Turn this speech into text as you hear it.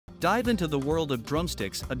Dive into the world of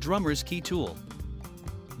drumsticks, a drummer's key tool.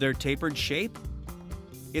 Their tapered shape?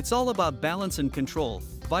 It's all about balance and control,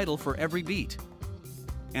 vital for every beat.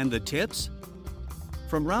 And the tips?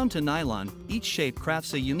 From round to nylon, each shape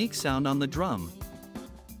crafts a unique sound on the drum.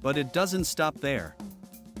 But it doesn't stop there.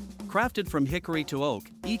 Crafted from hickory to oak,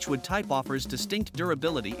 each wood type offers distinct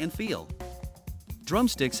durability and feel.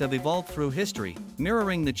 Drumsticks have evolved through history,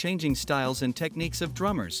 mirroring the changing styles and techniques of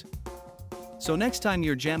drummers. So next time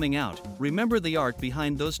you're jamming out, remember the art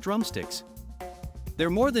behind those drumsticks.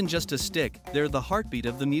 They're more than just a stick, they're the heartbeat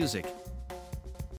of the music.